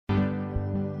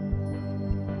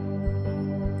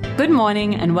Good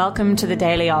morning and welcome to the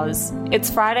Daily Oz. It's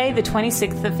Friday the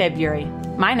 26th of February.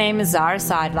 My name is Zara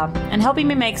Seidler and helping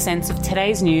me make sense of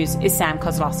today's news is Sam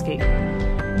Kozlowski.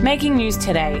 Making news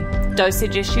today,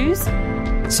 dosage issues,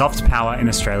 soft power in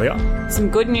Australia, some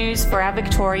good news for our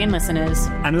Victorian listeners,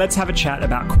 and let's have a chat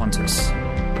about Qantas.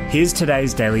 Here's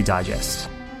today's Daily Digest.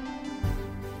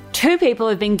 2 people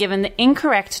have been given the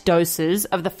incorrect doses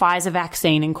of the Pfizer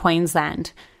vaccine in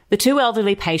Queensland. The 2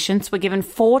 elderly patients were given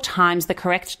 4 times the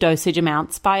correct dosage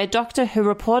amounts by a doctor who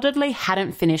reportedly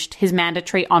hadn't finished his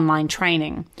mandatory online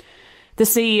training. The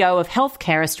CEO of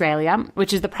Healthcare Australia,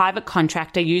 which is the private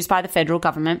contractor used by the federal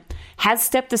government, has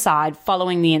stepped aside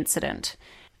following the incident.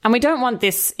 And we don't want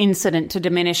this incident to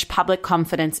diminish public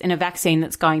confidence in a vaccine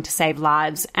that's going to save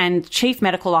lives. And Chief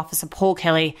Medical Officer Paul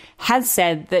Kelly has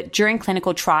said that during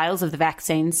clinical trials of the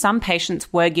vaccine, some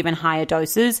patients were given higher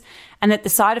doses and that the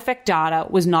side effect data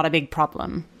was not a big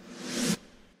problem.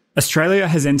 Australia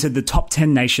has entered the top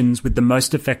 10 nations with the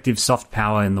most effective soft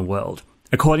power in the world,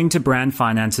 according to Brand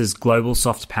Finance's Global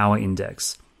Soft Power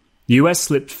Index. The US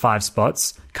slipped 5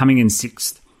 spots, coming in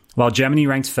 6th, while Germany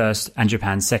ranked 1st and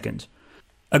Japan 2nd.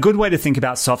 A good way to think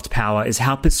about soft power is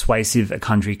how persuasive a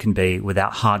country can be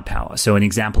without hard power. So an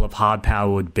example of hard power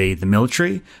would be the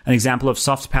military. An example of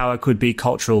soft power could be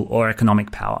cultural or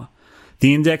economic power.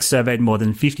 The index surveyed more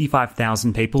than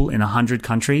 55,000 people in 100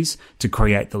 countries to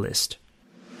create the list.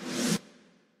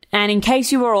 And in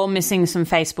case you were all missing some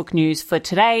Facebook news for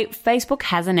today, Facebook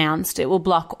has announced it will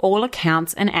block all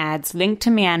accounts and ads linked to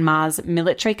Myanmar's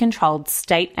military-controlled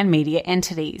state and media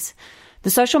entities. The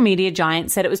social media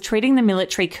giant said it was treating the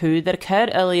military coup that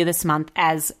occurred earlier this month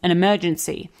as an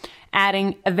emergency,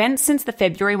 adding, events since the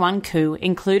February 1 coup,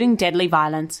 including deadly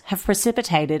violence, have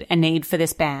precipitated a need for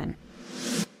this ban.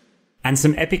 And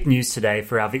some epic news today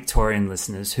for our Victorian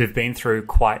listeners who have been through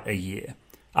quite a year.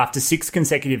 After 6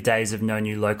 consecutive days of no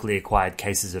new locally acquired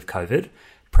cases of COVID,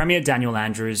 Premier Daniel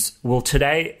Andrews will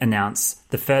today announce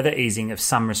the further easing of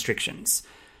some restrictions.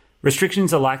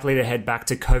 Restrictions are likely to head back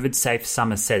to COVID-safe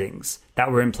summer settings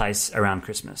that were in place around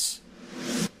Christmas.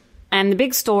 And the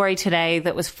big story today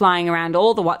that was flying around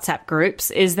all the WhatsApp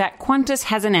groups is that Qantas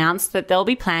has announced that they'll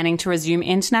be planning to resume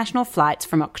international flights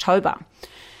from October.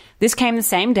 This came the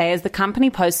same day as the company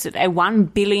posted a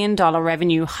 $1 billion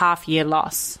revenue half-year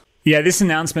loss. Yeah, this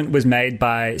announcement was made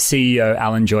by CEO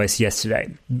Alan Joyce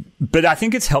yesterday. But I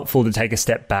think it's helpful to take a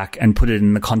step back and put it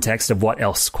in the context of what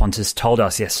else Qantas told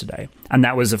us yesterday. And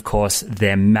that was, of course,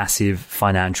 their massive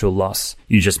financial loss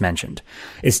you just mentioned.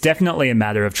 It's definitely a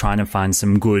matter of trying to find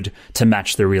some good to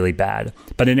match the really bad.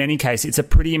 But in any case, it's a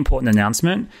pretty important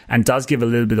announcement and does give a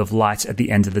little bit of light at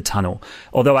the end of the tunnel.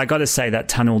 Although I got to say that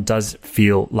tunnel does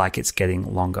feel like it's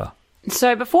getting longer.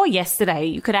 So before yesterday,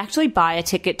 you could actually buy a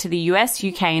ticket to the US,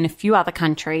 UK and a few other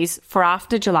countries for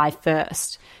after July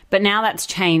 1st. But now that's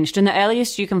changed and the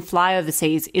earliest you can fly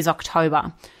overseas is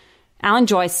October. Alan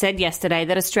Joyce said yesterday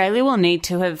that Australia will need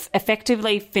to have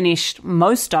effectively finished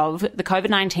most of the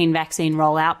COVID-19 vaccine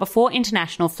rollout before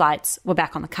international flights were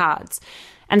back on the cards.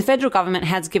 And the federal government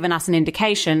has given us an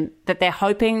indication that they're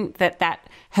hoping that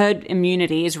herd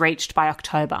immunity is reached by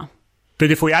October. But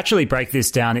if we actually break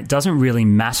this down, it doesn't really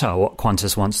matter what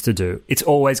Qantas wants to do. It's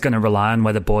always going to rely on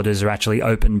whether borders are actually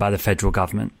opened by the federal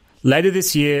government. Later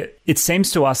this year, it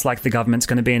seems to us like the government's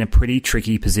going to be in a pretty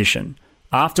tricky position.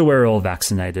 After we're all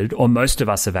vaccinated, or most of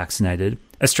us are vaccinated,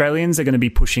 Australians are going to be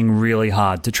pushing really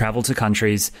hard to travel to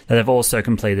countries that have also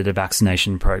completed a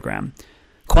vaccination program.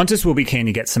 Qantas will be keen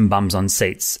to get some bums on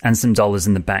seats and some dollars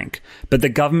in the bank, but the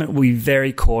government will be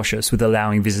very cautious with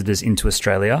allowing visitors into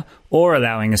Australia or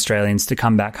allowing Australians to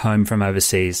come back home from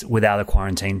overseas without a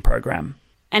quarantine program.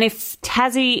 And if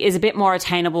Tassie is a bit more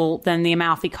attainable than the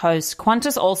Amalfi Coast,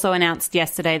 Qantas also announced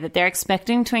yesterday that they're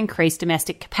expecting to increase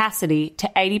domestic capacity to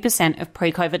 80% of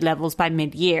pre-COVID levels by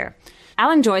mid-year.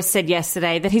 Alan Joyce said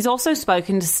yesterday that he's also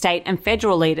spoken to state and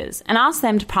federal leaders and asked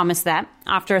them to promise that,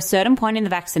 after a certain point in the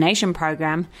vaccination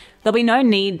program, there'll be no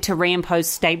need to reimpose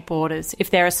state borders if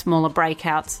there are smaller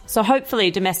breakouts. So hopefully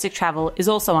domestic travel is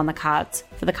also on the cards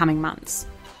for the coming months.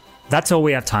 That's all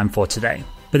we have time for today.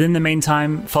 But in the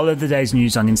meantime, follow the day's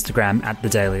news on Instagram at The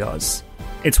Daily Oz.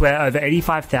 It's where over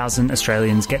 85,000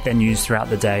 Australians get their news throughout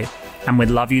the day, and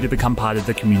we'd love you to become part of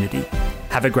the community.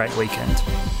 Have a great weekend.